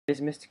This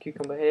is Mr.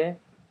 Cucumber here,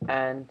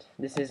 and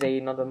this is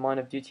another Mine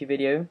of Duty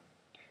video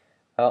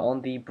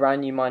on the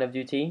brand new Mine of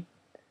Duty.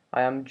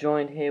 I am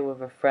joined here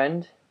with a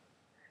friend.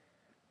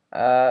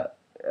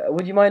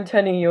 Would you mind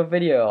turning your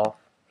video off?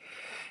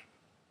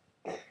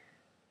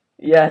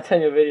 Yeah,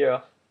 turn your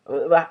video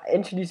off.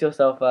 Introduce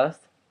yourself first.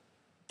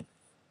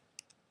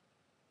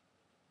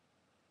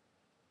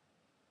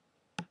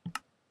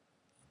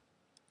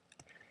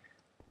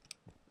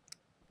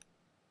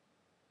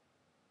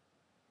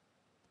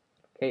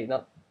 Okay,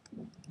 no.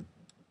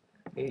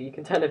 You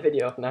can turn the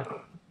video off now.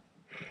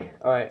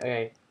 Alright,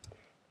 okay.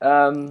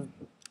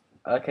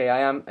 Okay,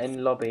 I am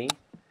in lobby.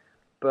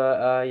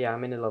 But yeah,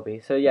 I'm in the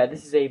lobby. So yeah,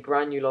 this is a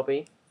brand new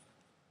lobby.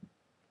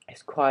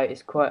 It's quite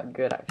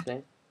good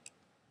actually.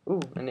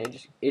 Ooh, and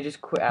it just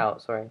quit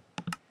out, sorry.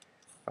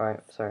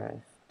 Alright, sorry,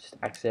 I just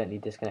accidentally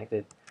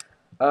disconnected.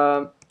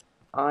 I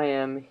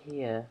am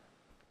here,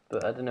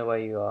 but I don't know where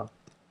you are.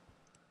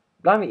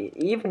 Blimey, it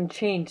even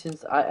changed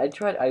since I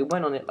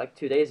went on it like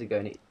 2 days ago,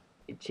 and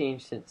it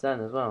changed since then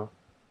as well.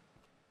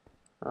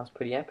 That's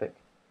pretty epic.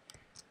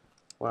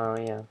 Wow,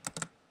 yeah.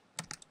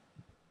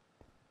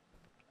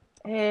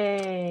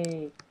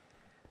 Hey!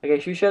 Okay,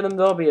 should we show them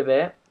the lobby a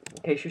bit?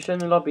 Okay, should we show them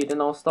the lobby, then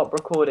I'll stop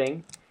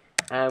recording,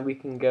 and we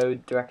can go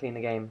directly in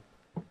the game.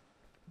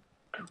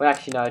 Well,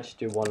 actually, no, I'll just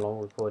do one long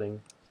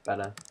recording. It's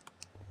better.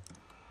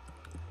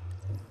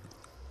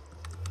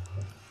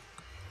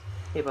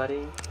 Hey,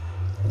 buddy.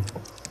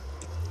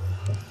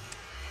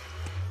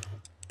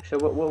 So,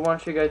 what one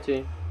should we go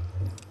to?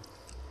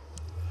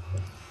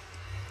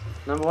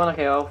 Number 1,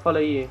 okay, I'll follow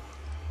you.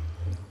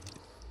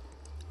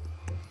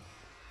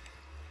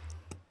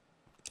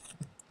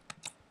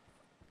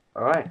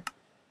 Alright.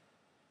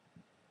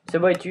 So,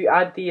 wait, do you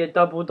add the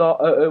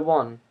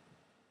 .001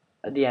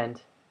 at the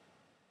end?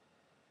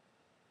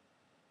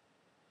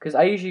 Because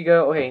I usually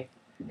go, okay.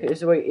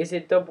 So wait, is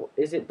it .com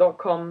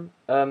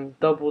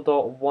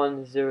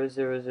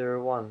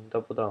 $.1001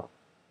 double dot?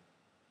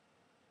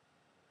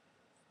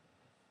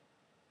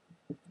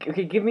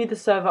 Okay, give me the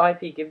server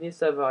IP. Give me the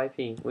server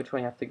IP. Which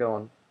one you have to go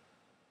on?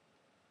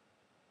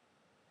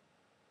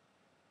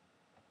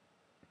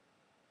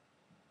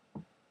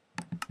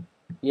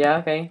 Yeah,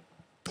 okay.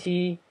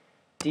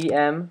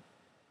 TDM.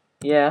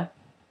 Yeah.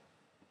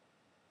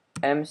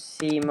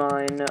 MC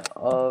Mine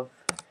of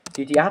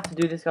Duty. I have to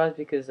do this, guys,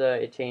 because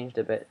it changed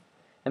a bit.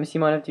 MC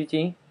Mine of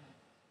Duty.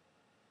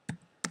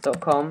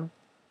 .com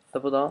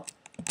double dot.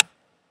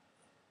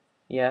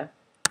 Yeah.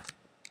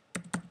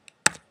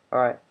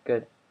 Alright,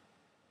 good.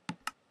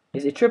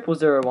 Is it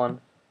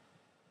 0001?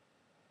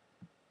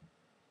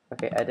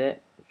 Okay,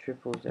 edit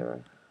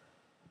 000.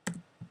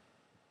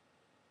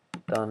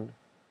 Done.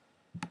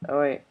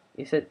 Oh wait,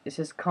 it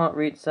says can't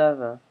read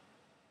server.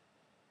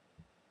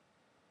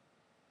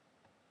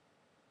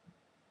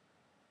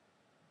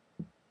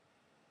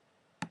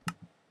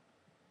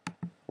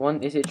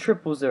 Is it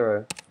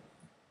 000?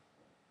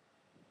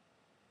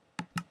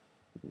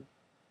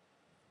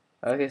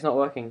 Okay, it's not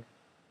working.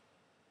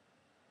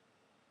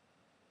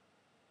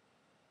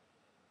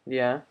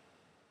 Yeah.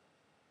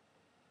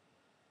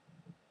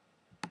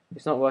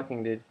 It's not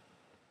working, dude.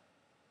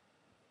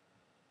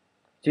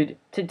 Dude,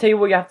 tell you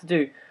what you have to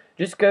do.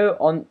 Just go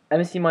on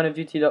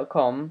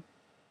mcmineofduty.com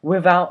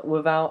without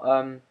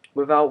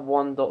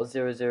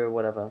 1.00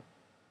 whatever.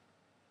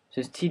 So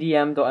it's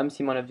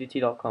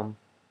tdm.mcmineofduty.com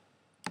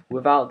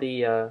without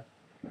the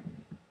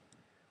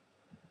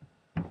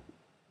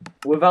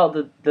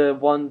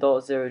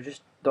 1.0,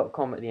 just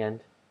 .com at the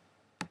end.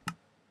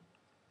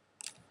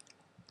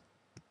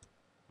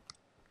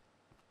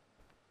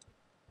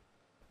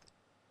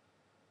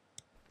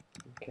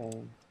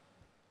 Okay.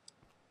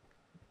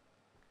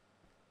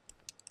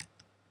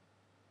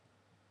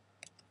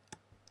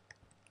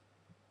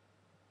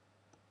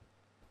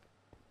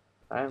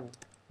 I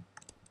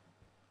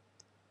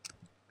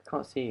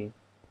can't see you.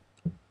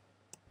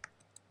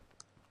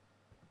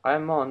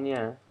 I'm on,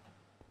 yeah.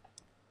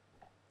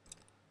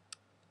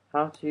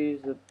 How to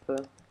use the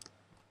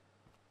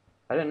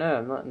I don't know,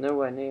 I'm not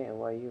nowhere near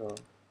where you are.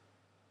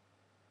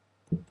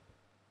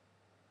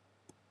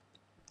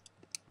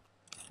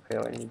 Okay,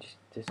 let me just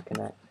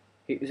disconnect.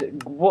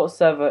 What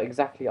server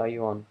exactly are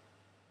you on?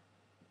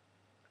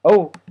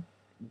 Oh,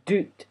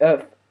 dude,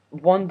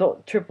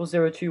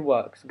 1.0002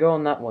 works. Go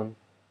on that one.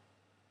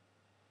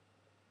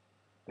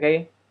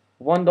 Okay,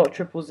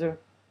 1.000.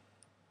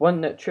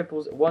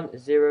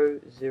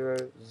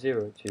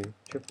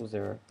 1.00002.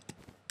 000.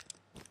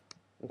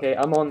 Okay,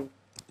 I'm on.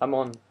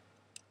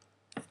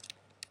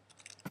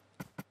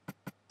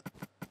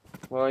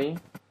 Where are you?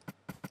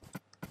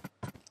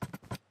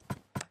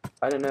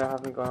 I don't know, I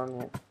haven't gone on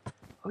yet.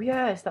 Oh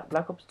yeah, it's that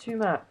Black Ops 2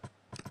 map.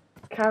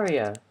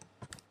 Carrier.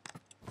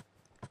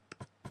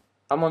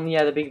 I'm on,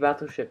 yeah, the big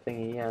battleship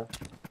thingy, yeah.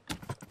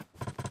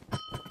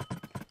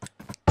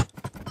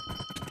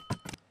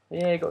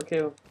 Yeah, got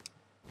killed.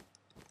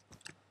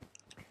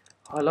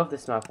 Oh, I love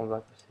this map on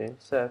Black Ops 2.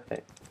 So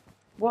epic.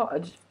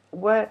 What?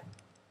 Where?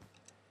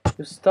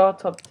 Your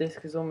startup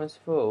disk is almost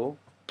full.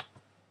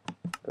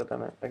 God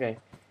damn it. Okay.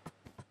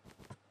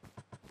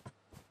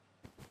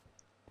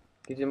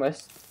 Using my...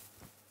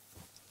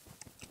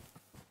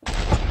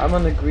 I'm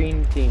on the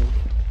green team.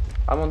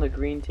 I'm on the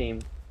green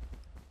team.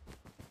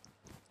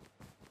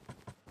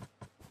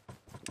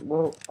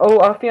 Well,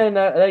 oh, I think I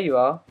know. There you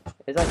are.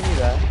 Is that you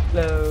there?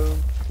 Hello.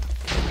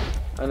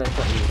 Oh no, it's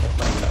not you. That's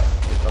not that. I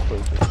thought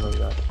you could know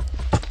that.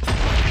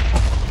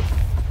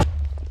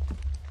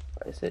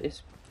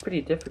 It's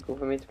pretty difficult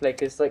for me to play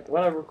because like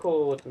when I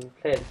record and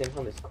play at the same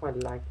time, it's quite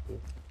laggy.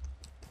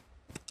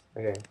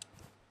 Okay.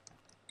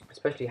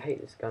 Especially hate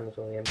this gun as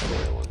well, the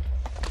M401.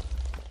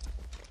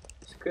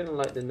 It's good on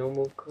like the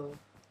normal car.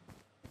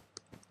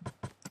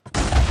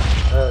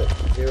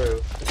 0.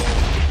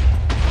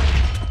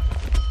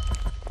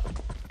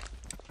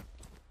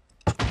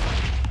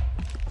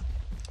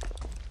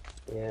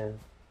 Yeah.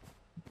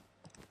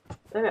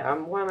 Damn it,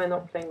 why am I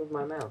not playing with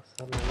my mouse?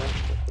 I have my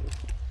mouse button.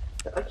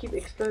 I keep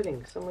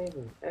exploding for some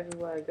reason.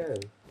 Everywhere I go,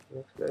 an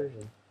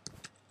explosion.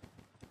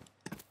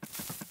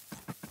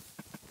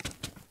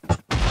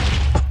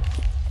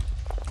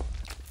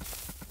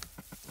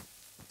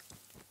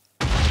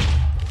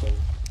 Okay.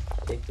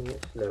 Taking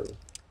it slow.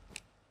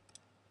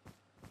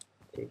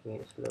 Taking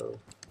it slow.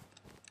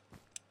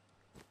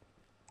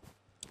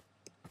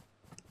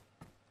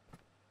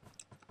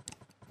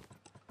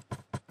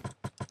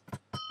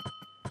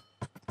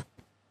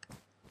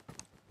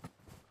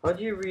 How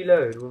do you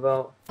reload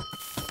without...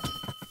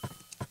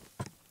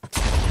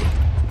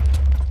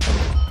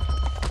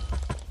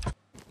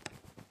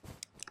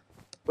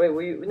 Wait,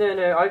 were you...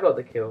 No, I got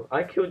the kill.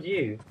 I killed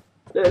you.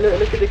 Look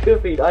at the kill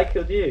feed. I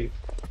killed you.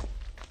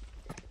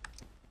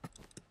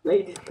 No,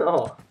 you did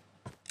not.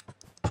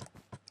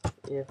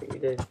 Yeah, I think you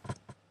did.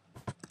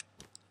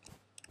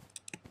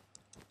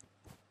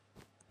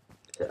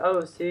 So,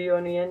 oh, so you're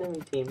on the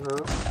enemy team,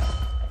 huh?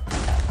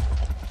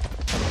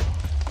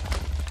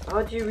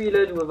 How do you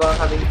reload without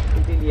having to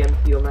completely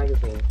empty your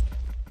magazine?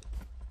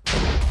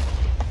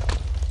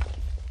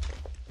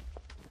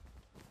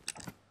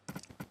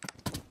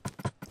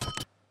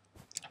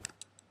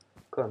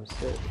 God,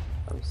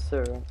 I'm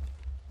so.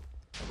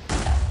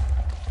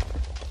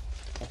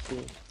 I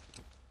see.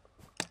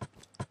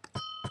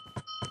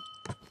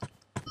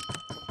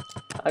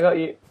 I got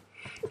you.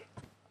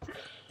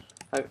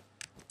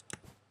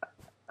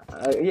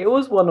 It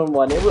was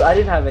one-on-one. I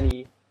didn't have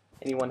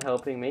anyone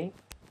helping me.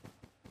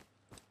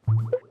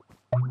 You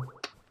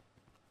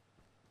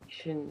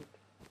shouldn't.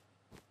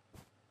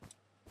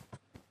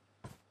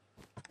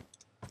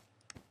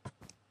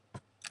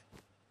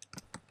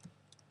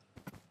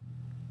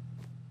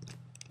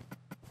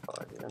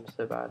 Oh, dude, I'm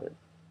so bad at.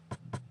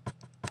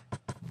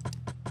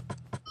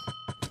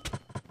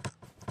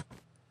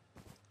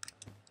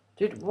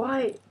 Dude,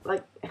 why?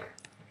 Like,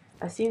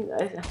 I'm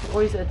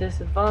always at a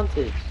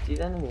disadvantage. These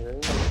enemies are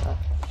really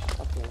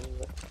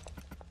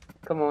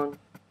Come on.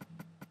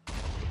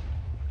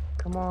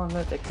 Come on,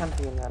 look, they're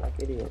camping in there like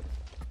idiots.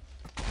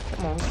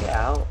 Come on, get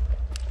out.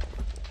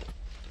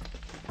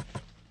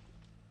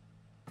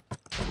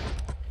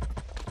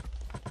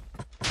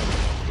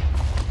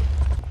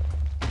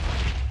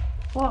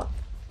 What?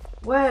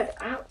 Where?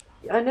 How?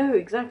 I know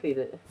exactly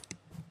that.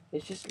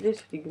 It's just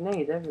literally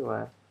grenades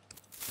everywhere.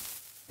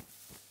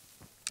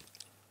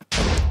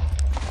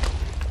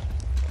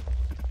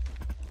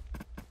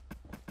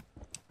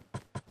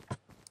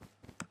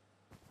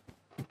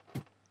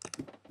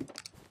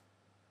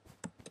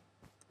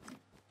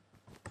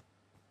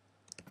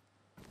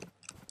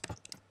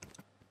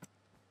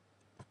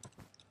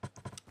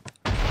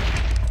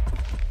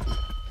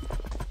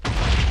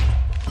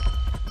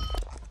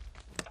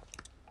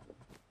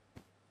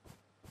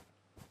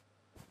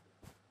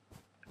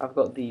 I've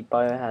got the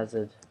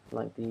biohazard,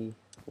 like the,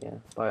 yeah,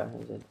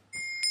 biohazard.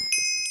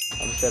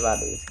 I'm so bad at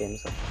this game,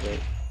 it's such great.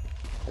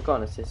 I got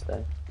an assist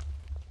though.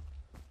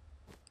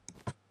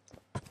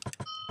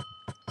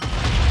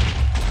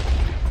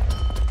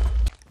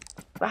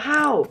 But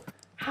how?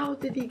 How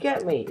did he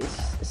get me?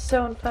 It's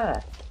so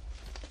unfair.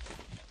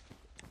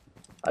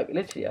 Like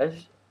literally,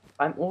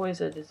 I'm always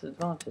at a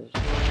disadvantage.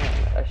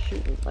 I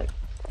shoot him like.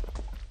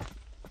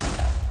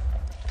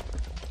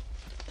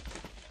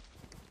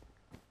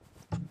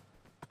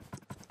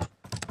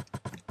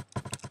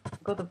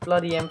 I got the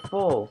bloody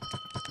M4,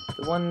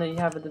 the one that you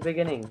have at the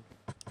beginning.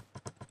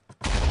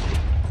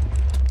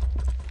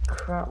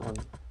 Crap one.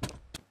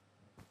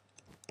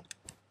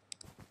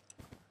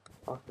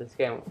 After this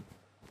game,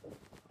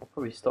 I'll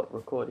probably stop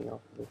recording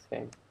after this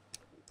game.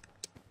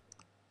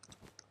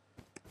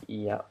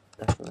 Yeah,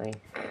 definitely.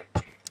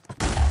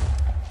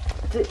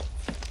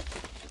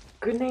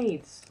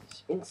 Grenades!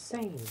 It's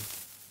insane.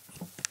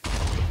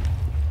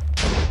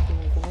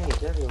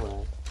 Grenades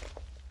everywhere.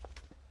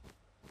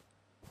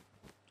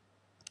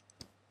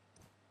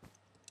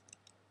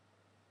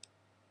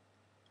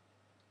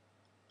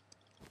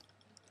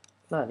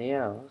 Bloody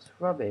hell, that's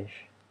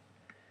rubbish.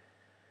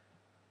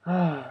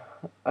 I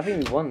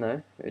think we won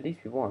though. At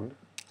least we won.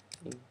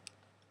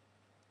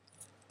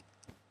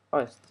 Oh,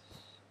 it's...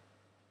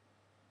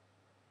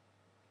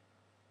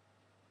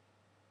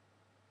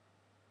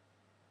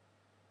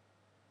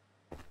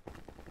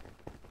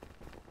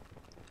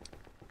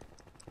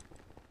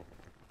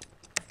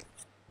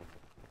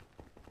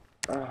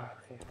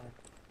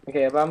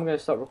 Okay, but I'm gonna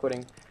stop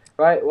recording.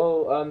 Right,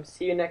 well,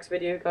 see you next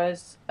video,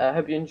 guys.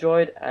 Hope you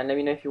enjoyed, and let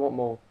me know if you want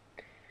more.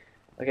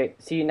 Okay,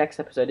 see you next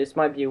episode. This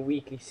might be a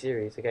weekly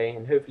series, okay,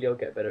 and hopefully I'll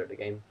get better at the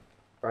game.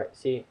 Right,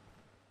 see you.